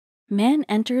Man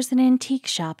enters an antique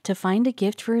shop to find a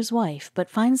gift for his wife, but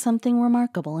finds something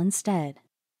remarkable instead.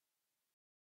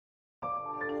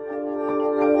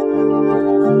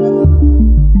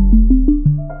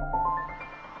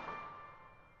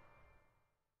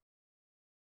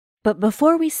 But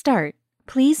before we start,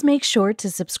 please make sure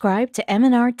to subscribe to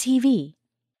m&rtv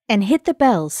and hit the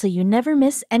bell so you never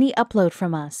miss any upload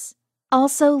from us.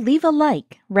 Also, leave a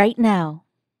like right now.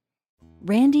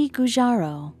 Randy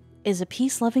Guijarro is a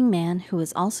peace-loving man who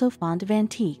is also fond of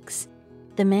antiques.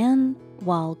 The man,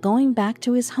 while going back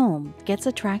to his home, gets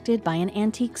attracted by an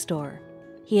antique store.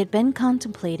 He had been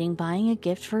contemplating buying a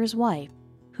gift for his wife,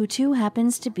 who too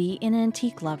happens to be an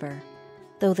antique lover.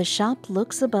 Though the shop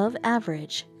looks above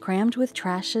average, crammed with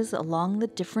trashes along the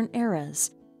different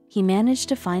eras, he managed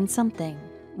to find something.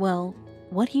 Well,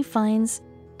 what he finds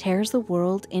tears the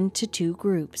world into two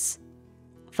groups.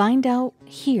 Find out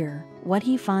here what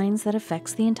he finds that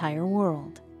affects the entire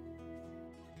world.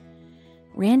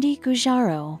 Randy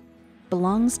Guijarro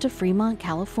belongs to Fremont,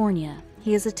 California.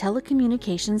 He is a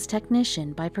telecommunications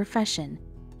technician by profession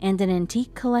and an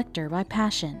antique collector by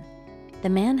passion. The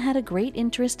man had a great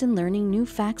interest in learning new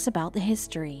facts about the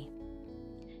history.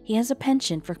 He has a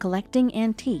penchant for collecting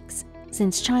antiques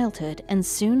since childhood, and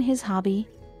soon his hobby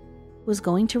was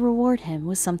going to reward him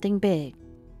with something big.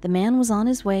 The man was on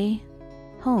his way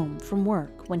home from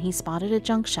work when he spotted a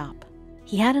junk shop.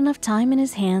 He had enough time in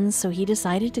his hands, so he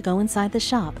decided to go inside the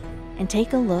shop and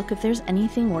take a look if there's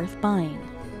anything worth buying.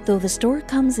 Though the store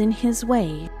comes in his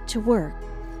way to work,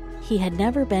 he had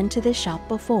never been to this shop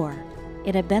before.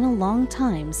 It had been a long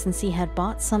time since he had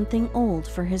bought something old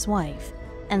for his wife,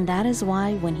 and that is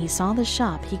why when he saw the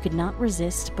shop he could not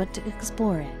resist but to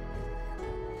explore it.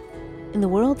 In the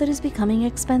world that is becoming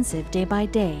expensive day by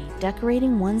day,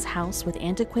 decorating one's house with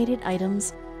antiquated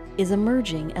items is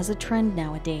emerging as a trend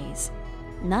nowadays.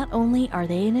 Not only are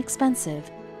they inexpensive,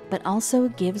 but also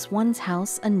gives one's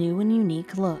house a new and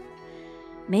unique look.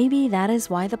 Maybe that is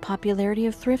why the popularity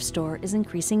of thrift store is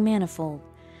increasing manifold.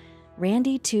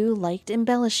 Randy too liked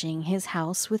embellishing his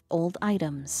house with old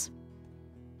items.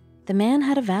 The man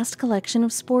had a vast collection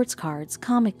of sports cards,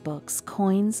 comic books,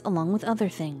 coins, along with other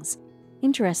things.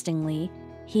 Interestingly,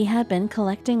 he had been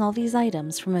collecting all these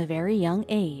items from a very young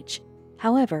age.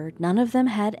 However, none of them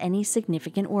had any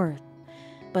significant worth.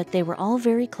 But they were all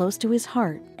very close to his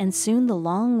heart, and soon the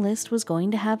long list was going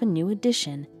to have a new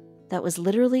addition that was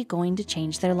literally going to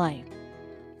change their life.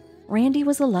 Randy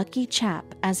was a lucky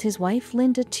chap, as his wife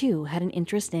Linda too had an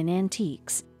interest in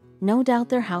antiques. No doubt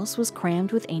their house was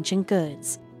crammed with ancient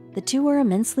goods. The two are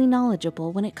immensely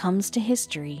knowledgeable when it comes to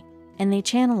history, and they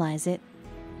channelize it,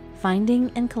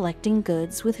 finding and collecting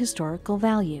goods with historical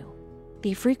value.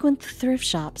 They frequent thrift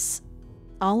shops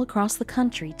all across the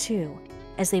country too,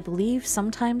 as they believe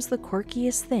sometimes the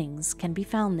quirkiest things can be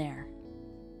found there.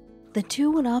 The two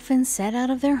would often set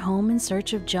out of their home in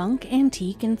search of junk,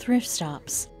 antique, and thrift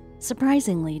shops.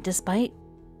 Surprisingly, despite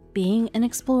being an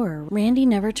explorer, Randy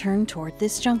never turned toward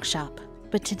this junk shop,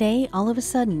 but today all of a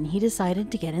sudden he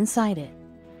decided to get inside it.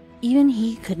 Even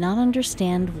he could not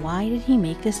understand why did he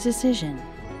make this decision.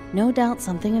 No doubt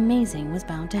something amazing was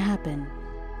bound to happen.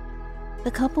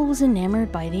 The couple was enamored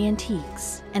by the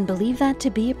antiques and believed that to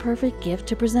be a perfect gift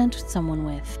to present someone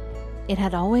with. It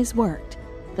had always worked.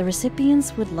 The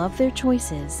recipients would love their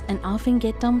choices and often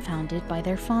get dumbfounded by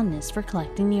their fondness for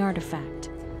collecting the artifact.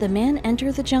 The man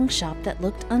entered the junk shop that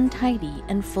looked untidy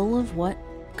and full of what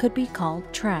could be called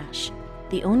trash.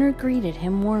 The owner greeted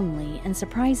him warmly and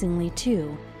surprisingly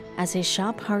too, as his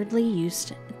shop hardly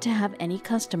used to have any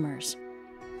customers.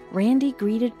 Randy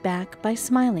greeted back by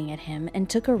smiling at him and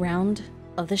took a round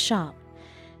of the shop.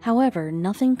 However,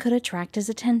 nothing could attract his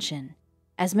attention.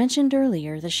 As mentioned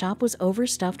earlier, the shop was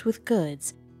overstuffed with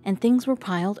goods, and things were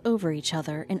piled over each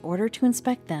other. In order to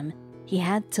inspect them, he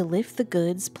had to lift the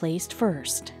goods placed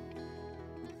first.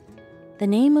 The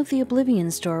name of the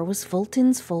Oblivion store was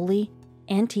Fulton's Foley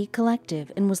Antique Collective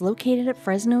and was located at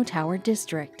Fresno Tower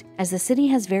District. As the city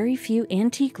has very few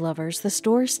antique lovers, the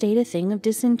store stayed a thing of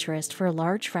disinterest for a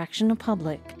large fraction of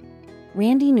public.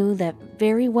 Randy knew that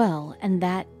very well, and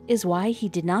that is why he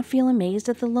did not feel amazed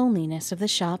at the loneliness of the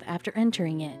shop after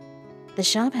entering it. The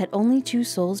shop had only two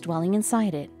souls dwelling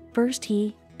inside it, first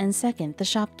he, and second the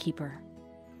shopkeeper.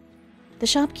 The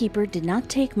shopkeeper did not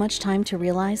take much time to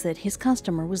realize that his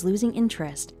customer was losing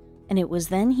interest, and it was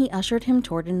then he ushered him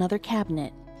toward another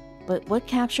cabinet. But what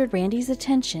captured Randy's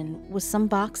attention was some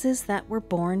boxes that were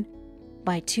borne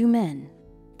by two men.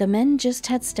 The men just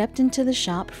had stepped into the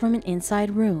shop from an inside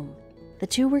room. The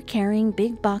two were carrying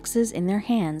big boxes in their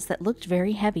hands that looked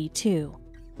very heavy too.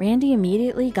 Randy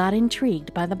immediately got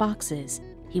intrigued by the boxes.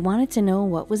 He wanted to know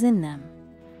what was in them.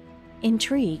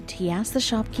 Intrigued, he asked the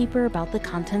shopkeeper about the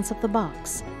contents of the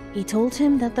box. He told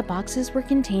him that the boxes were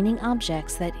containing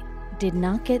objects that did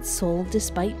not get sold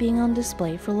despite being on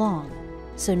display for long,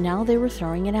 so now they were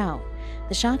throwing it out.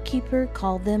 The shopkeeper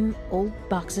called them old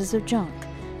boxes of junk,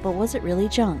 but was it really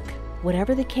junk?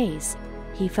 Whatever the case,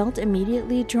 he felt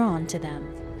immediately drawn to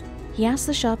them. He asked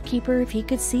the shopkeeper if he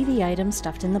could see the items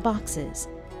stuffed in the boxes.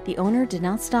 The owner did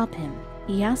not stop him.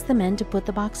 He asked the men to put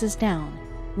the boxes down.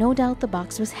 No doubt the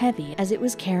box was heavy as it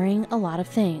was carrying a lot of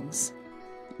things.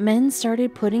 Men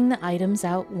started putting the items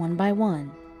out one by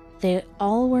one. They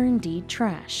all were indeed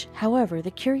trash. However, the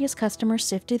curious customer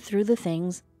sifted through the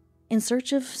things in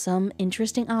search of some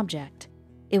interesting object.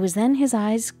 It was then his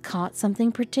eyes caught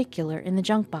something particular in the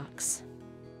junk box.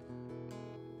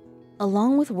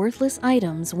 Along with worthless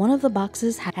items, one of the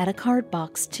boxes had a card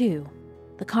box too.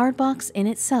 The card box in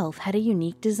itself had a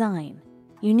unique design,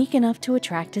 unique enough to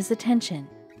attract his attention.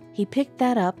 He picked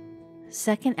that up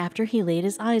second after he laid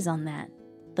his eyes on that.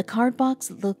 The card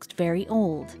box looked very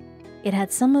old. It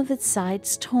had some of its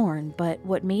sides torn, but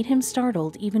what made him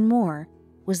startled even more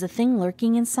was the thing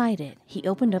lurking inside it. He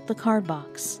opened up the card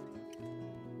box.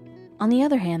 On the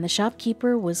other hand, the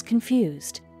shopkeeper was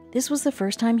confused. This was the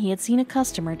first time he had seen a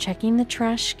customer checking the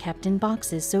trash kept in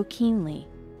boxes so keenly.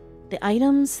 The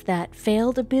items that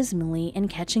failed abysmally in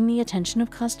catching the attention of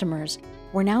customers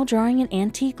were now drawing an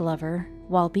antique lover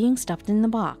while being stuffed in the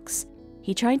box.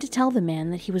 He tried to tell the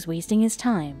man that he was wasting his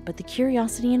time, but the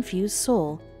curiosity-infused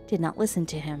soul did not listen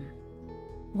to him.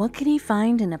 What could he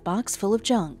find in a box full of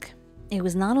junk? It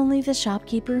was not only the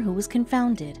shopkeeper who was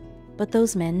confounded, but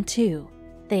those men too.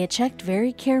 They had checked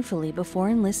very carefully before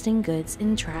enlisting goods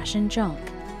in trash and junk.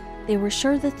 They were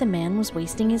sure that the man was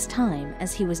wasting his time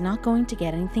as he was not going to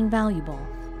get anything valuable.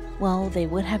 Well, they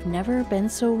would have never been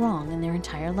so wrong in their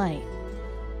entire life.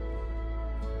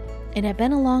 It had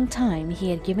been a long time he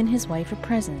had given his wife a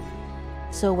present,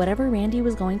 so whatever Randy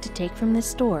was going to take from this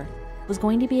store was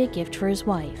going to be a gift for his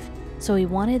wife, so he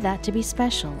wanted that to be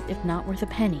special, if not worth a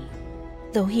penny.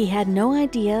 Though he had no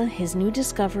idea his new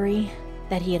discovery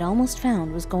that he had almost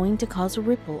found was going to cause a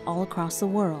ripple all across the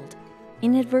world.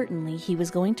 Inadvertently, he was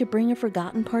going to bring a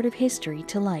forgotten part of history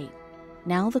to light.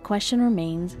 Now the question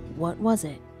remains, what was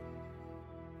it?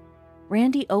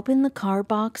 Randy opened the card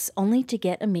box only to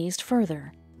get amazed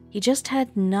further. He just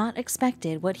had not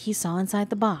expected what he saw inside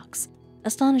the box.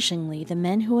 Astonishingly, the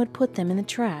men who had put them in the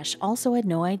trash also had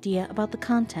no idea about the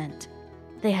content.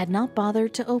 They had not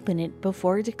bothered to open it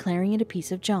before declaring it a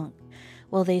piece of junk.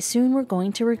 Well, they soon were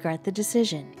going to regret the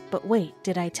decision. But wait,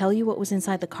 did I tell you what was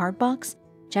inside the card box?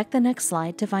 Check the next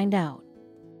slide to find out.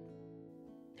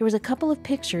 There was a couple of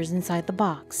pictures inside the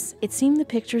box. It seemed the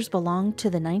pictures belonged to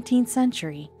the 19th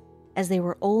century, as they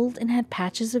were old and had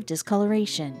patches of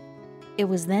discoloration. It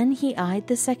was then he eyed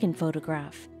the second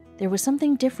photograph. There was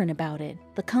something different about it.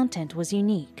 The content was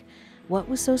unique. What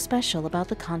was so special about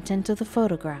the content of the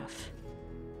photograph?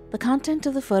 The content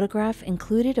of the photograph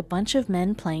included a bunch of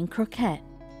men playing croquet.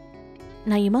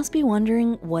 Now you must be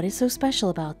wondering, what is so special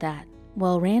about that?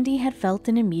 Well, Randy had felt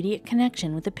an immediate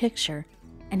connection with the picture,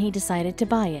 and he decided to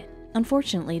buy it.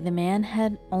 Unfortunately, the man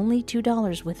had only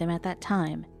 $2 with him at that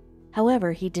time.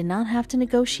 However, he did not have to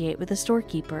negotiate with the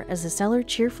storekeeper, as the seller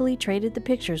cheerfully traded the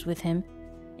pictures with him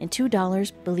in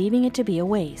 $2, believing it to be a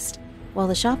waste, while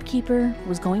the shopkeeper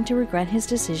was going to regret his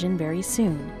decision very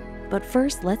soon. But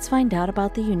first, let's find out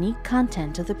about the unique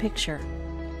content of the picture.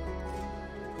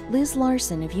 Liz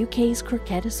Larson of UK's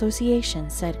Croquet Association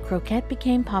said croquet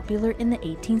became popular in the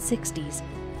 1860s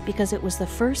because it was the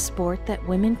first sport that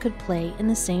women could play in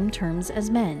the same terms as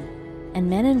men, and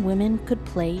men and women could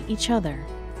play each other.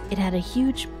 It had a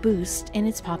huge boost in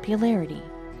its popularity.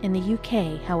 In the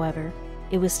UK, however,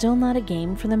 it was still not a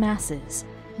game for the masses.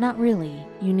 Not really.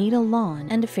 You need a lawn,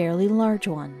 and a fairly large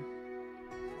one.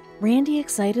 Randy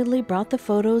excitedly brought the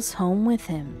photos home with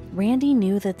him. Randy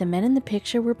knew that the men in the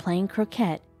picture were playing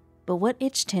croquet, but what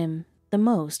itched him the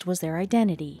most was their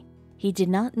identity. He did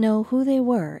not know who they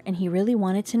were, and he really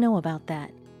wanted to know about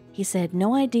that. He said,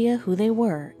 "No idea who they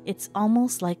were. It's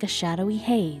almost like a shadowy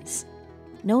haze."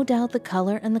 No doubt the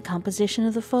color and the composition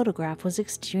of the photograph was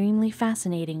extremely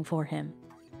fascinating for him.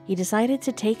 He decided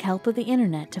to take help of the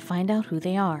internet to find out who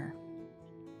they are.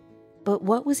 But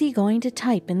what was he going to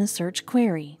type in the search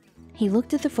query? He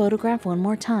looked at the photograph one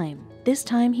more time. This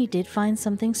time he did find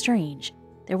something strange.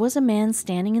 There was a man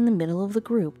standing in the middle of the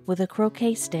group with a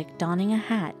croquet stick, donning a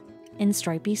hat and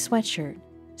stripy sweatshirt.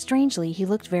 Strangely, he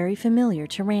looked very familiar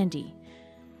to Randy.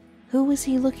 Who was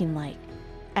he looking like?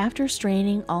 After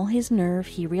straining all his nerve,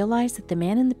 he realized that the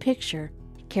man in the picture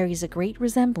carries a great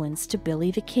resemblance to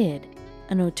Billy the Kid,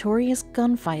 a notorious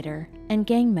gunfighter and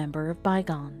gang member of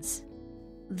bygones.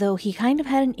 Though he kind of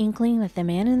had an inkling that the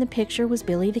man in the picture was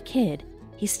Billy the Kid,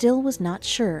 he still was not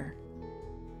sure.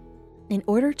 In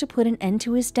order to put an end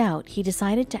to his doubt, he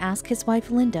decided to ask his wife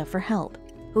Linda for help,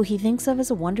 who he thinks of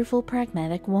as a wonderful,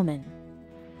 pragmatic woman.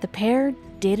 The pair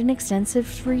did an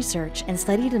extensive research and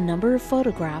studied a number of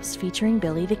photographs featuring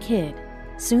Billy the Kid.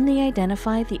 Soon they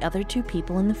identified the other two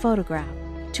people in the photograph.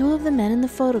 Two of the men in the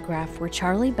photograph were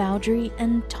Charlie Bowdry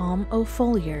and Tom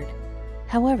O'Folliard.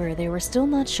 However, they were still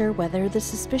not sure whether the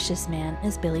suspicious man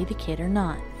is Billy the Kid or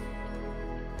not.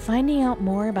 Finding out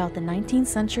more about the 19th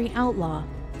century outlaw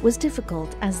was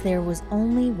difficult, as there was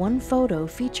only one photo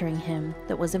featuring him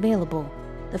that was available.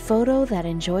 The photo that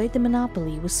enjoyed the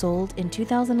monopoly was sold in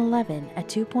 2011 at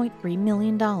 $2.3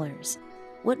 million.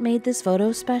 What made this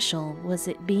photo special was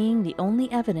it being the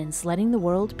only evidence letting the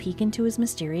world peek into his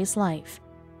mysterious life.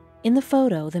 In the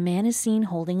photo, the man is seen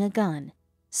holding a gun.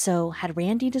 So, had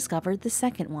Randy discovered the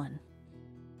second one?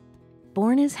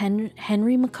 Born as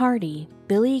Henry McCarty,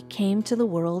 Billy came to the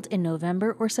world in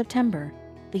November or September,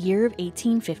 the year of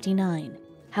 1859.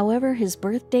 However, his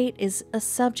birth date is a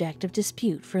subject of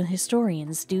dispute for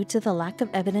historians due to the lack of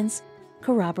evidence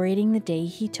corroborating the day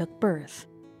he took birth.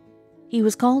 He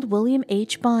was called William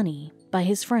H. Bonney by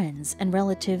his friends and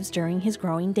relatives during his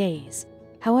growing days.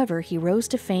 However, he rose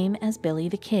to fame as Billy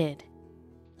the Kid.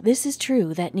 This is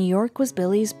true that New York was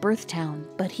Billy's birth town,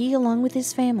 but he, along with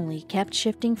his family, kept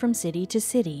shifting from city to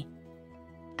city.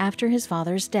 After his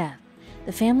father's death,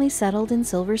 the family settled in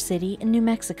Silver City in New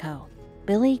Mexico.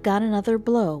 Billy got another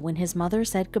blow when his mother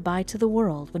said goodbye to the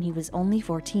world when he was only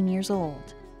 14 years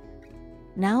old.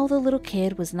 Now the little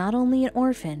kid was not only an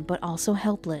orphan but also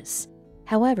helpless.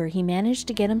 However, he managed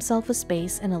to get himself a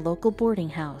space in a local boarding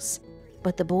house.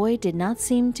 But the boy did not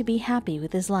seem to be happy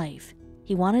with his life.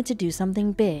 He wanted to do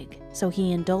something big, so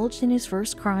he indulged in his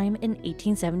first crime in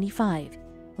 1875,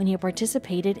 when he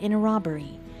participated in a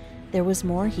robbery. There was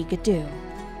more he could do.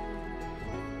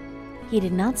 He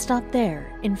did not stop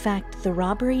there. In fact, the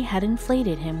robbery had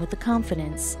inflated him with the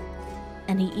confidence,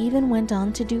 and he even went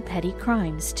on to do petty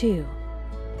crimes too.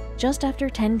 Just after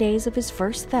 10 days of his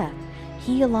first theft,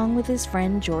 he, along with his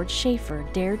friend George Schaefer,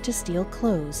 dared to steal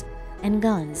clothes and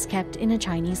guns kept in a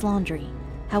Chinese laundry.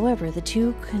 However, the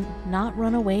two could not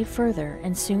run away further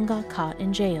and soon got caught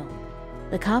in jail.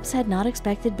 The cops had not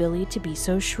expected Billy to be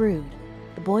so shrewd.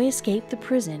 The boy escaped the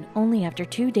prison only after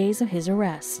 2 days of his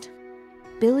arrest.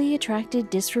 Billy attracted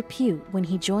disrepute when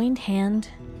he joined hand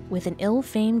with an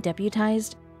ill-famed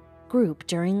deputized group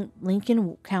during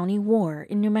Lincoln County War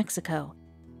in New Mexico.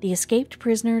 The escaped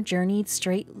prisoner journeyed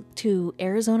straight to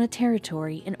Arizona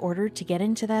Territory in order to get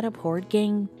into that abhorred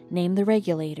gang named the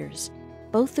Regulators.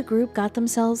 Both the group got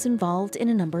themselves involved in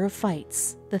a number of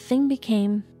fights. The thing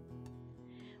became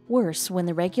worse when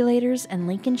the Regulators and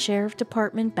Lincoln Sheriff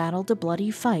Department battled a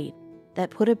bloody fight that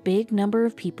put a big number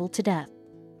of people to death.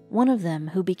 One of them,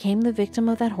 who became the victim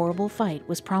of that horrible fight,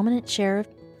 was prominent Sheriff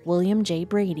William J.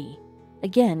 Brady.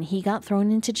 Again, he got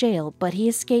thrown into jail, but he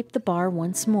escaped the bar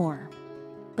once more.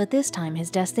 But this time,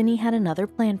 his destiny had another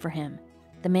plan for him.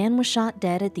 The man was shot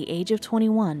dead at the age of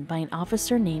 21 by an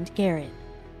officer named Garrett.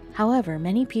 However,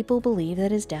 many people believe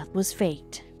that his death was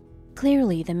faked.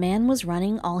 Clearly, the man was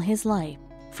running all his life.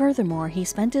 Furthermore, he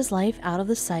spent his life out of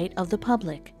the sight of the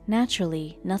public.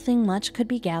 Naturally, nothing much could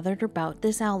be gathered about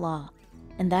this outlaw.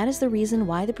 And that is the reason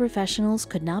why the professionals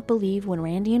could not believe when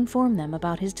Randy informed them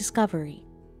about his discovery.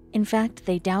 In fact,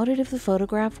 they doubted if the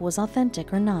photograph was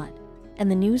authentic or not, and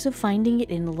the news of finding it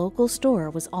in the local store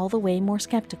was all the way more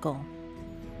skeptical.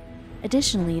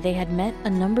 Additionally, they had met a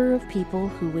number of people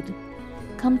who would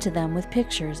come to them with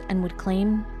pictures and would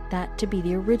claim that to be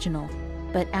the original,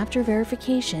 but after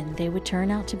verification, they would turn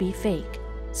out to be fake.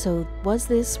 So was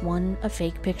this one a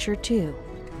fake picture too?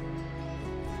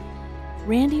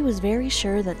 Randy was very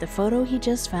sure that the photo he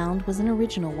just found was an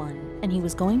original one, and he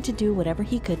was going to do whatever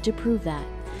he could to prove that.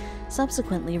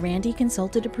 Subsequently, Randy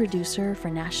consulted a producer for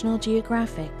National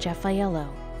Geographic, Jeff Aiello.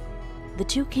 The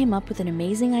two came up with an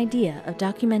amazing idea of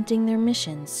documenting their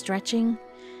mission, stretching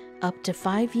up to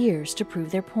 5 years to prove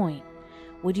their point.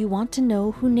 Would you want to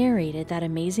know who narrated that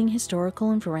amazing historical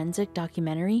and forensic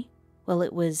documentary? Well,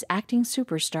 it was acting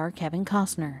superstar Kevin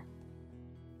Costner.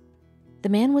 The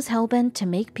man was hell-bent to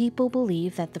make people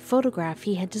believe that the photograph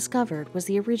he had discovered was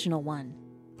the original one.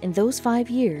 In those 5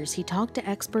 years, he talked to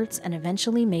experts and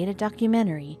eventually made a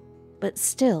documentary, but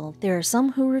still, there are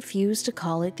some who refuse to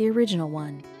call it the original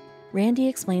one. Randy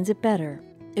explains it better.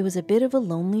 It was a bit of a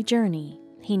lonely journey.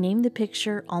 He named the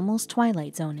picture almost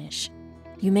Twilight Zone-ish.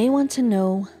 You may want to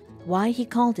know why he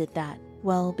called it that.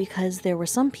 Well, because there were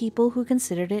some people who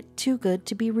considered it too good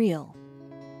to be real.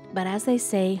 But as they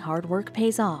say, hard work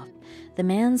pays off. The The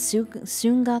man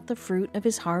soon got the fruit of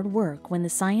his hard work when the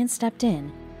science stepped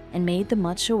in and made the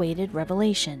much-awaited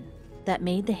revelation that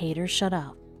made the haters shut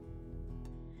up.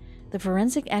 The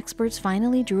forensic experts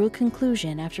finally drew a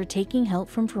conclusion after taking help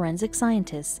from forensic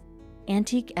scientists,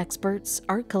 antique experts,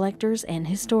 art collectors, and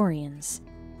historians.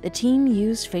 The team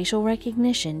used facial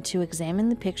recognition to examine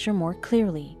the picture more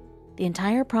clearly. The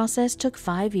entire process took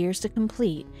 5 years to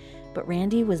complete, but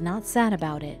Randy was not sad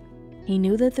about it. He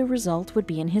knew that the result would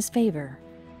be in his favor.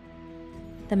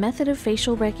 The method of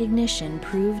facial recognition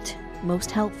proved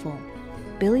most helpful.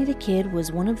 Billy the Kid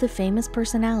was one of the famous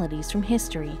personalities from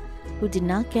history who did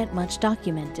not get much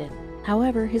documented.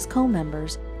 However, his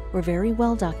co-members were very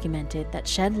well documented that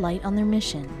shed light on their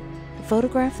mission. The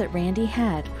photograph that Randy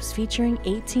had was featuring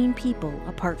 18 people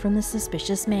apart from the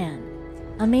suspicious man.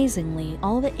 Amazingly,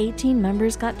 all the 18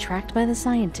 members got tracked by the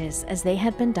scientists as they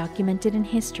had been documented in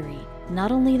history.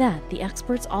 Not only that, the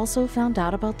experts also found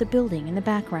out about the building in the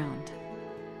background.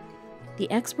 The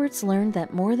experts learned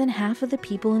that more than half of the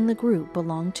people in the group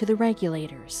belonged to the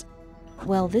regulators.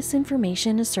 Well, this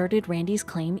information asserted Randy's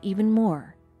claim even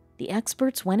more. The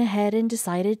experts went ahead and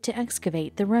decided to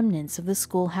excavate the remnants of the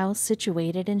schoolhouse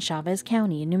situated in Chavez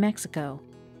County in New Mexico.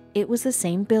 It was the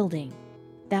same building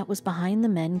that was behind the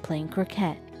men playing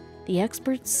croquet. The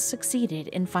experts succeeded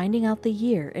in finding out the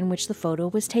year in which the photo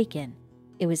was taken.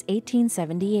 It was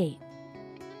 1878.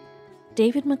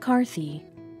 David McCarthy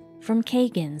from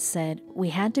Kagan said, "We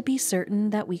had to be certain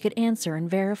that we could answer and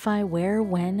verify where,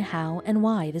 when, how, and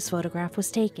why this photograph was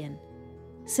taken.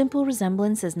 Simple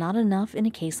resemblance is not enough in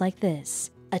a case like this.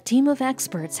 A team of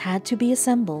experts had to be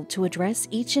assembled to address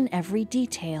each and every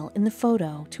detail in the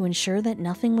photo to ensure that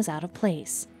nothing was out of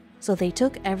place. So they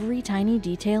took every tiny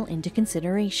detail into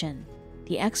consideration."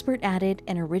 The expert added,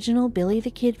 "An original Billy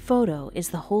the Kid photo is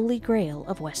the holy grail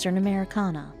of Western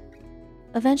Americana."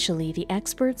 Eventually, the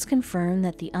experts confirmed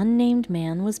that the unnamed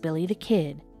man was Billy the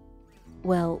Kid.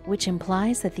 Well, which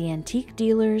implies that the antique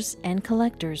dealers and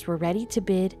collectors were ready to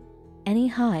bid any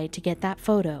high to get that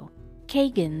photo.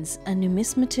 Kagan's, a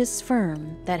numismatist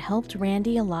firm that helped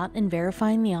Randy a lot in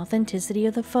verifying the authenticity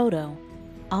of the photo,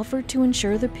 offered to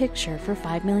insure the picture for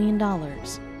 $5 million.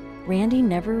 Randy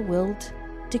never willed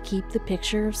to keep the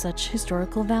picture of such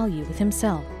historical value with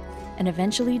himself, and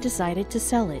eventually decided to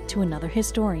sell it to another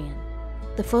historian.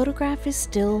 The photograph is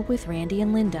still with Randy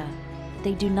and Linda.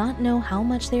 They do not know how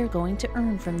much they are going to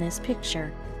earn from this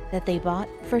picture that they bought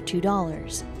for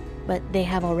 $2, but they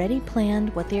have already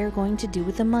planned what they are going to do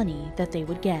with the money that they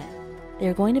would get. They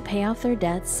are going to pay off their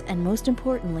debts and, most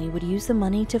importantly, would use the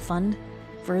money to fund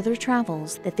further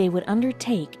travels that they would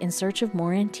undertake in search of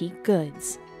more antique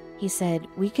goods. He said,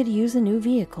 "We could use a new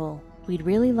vehicle. We'd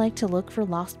really like to look for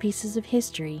lost pieces of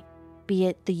history, be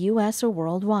it the US or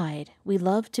worldwide. We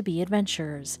love to be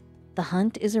adventurers. The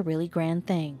hunt is a really grand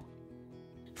thing."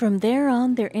 From there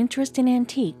on, their interest in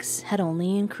antiques had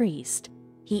only increased.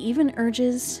 He even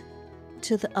urges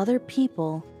to the other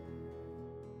people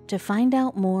to find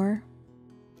out more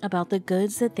about the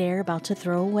goods that they're about to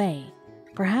throw away.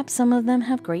 Perhaps some of them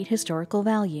have great historical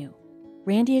value.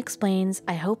 Randy explains,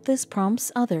 "I hope this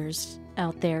prompts others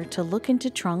out there to look into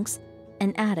trunks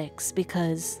and attics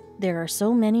because there are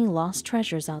so many lost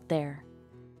treasures out there."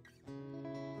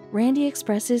 Randy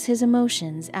expresses his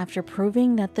emotions after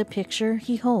proving that the picture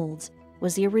he holds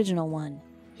was the original one.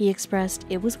 He expressed,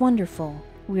 "It was wonderful.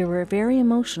 We were very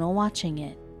emotional watching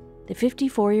it." The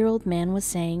 54-year-old man was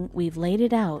saying, "We've laid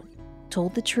it out,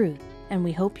 told the truth, and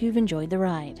we hope you've enjoyed the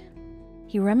ride."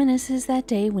 He reminisces that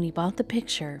day when he bought the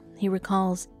picture. He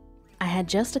recalls, "I had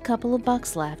just a couple of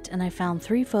bucks left and I found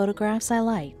 3 photographs I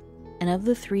liked, and of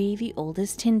the 3, the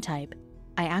oldest tintype.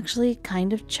 I actually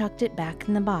kind of chucked it back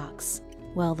in the box.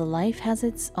 Well, the life has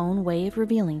its own way of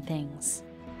revealing things."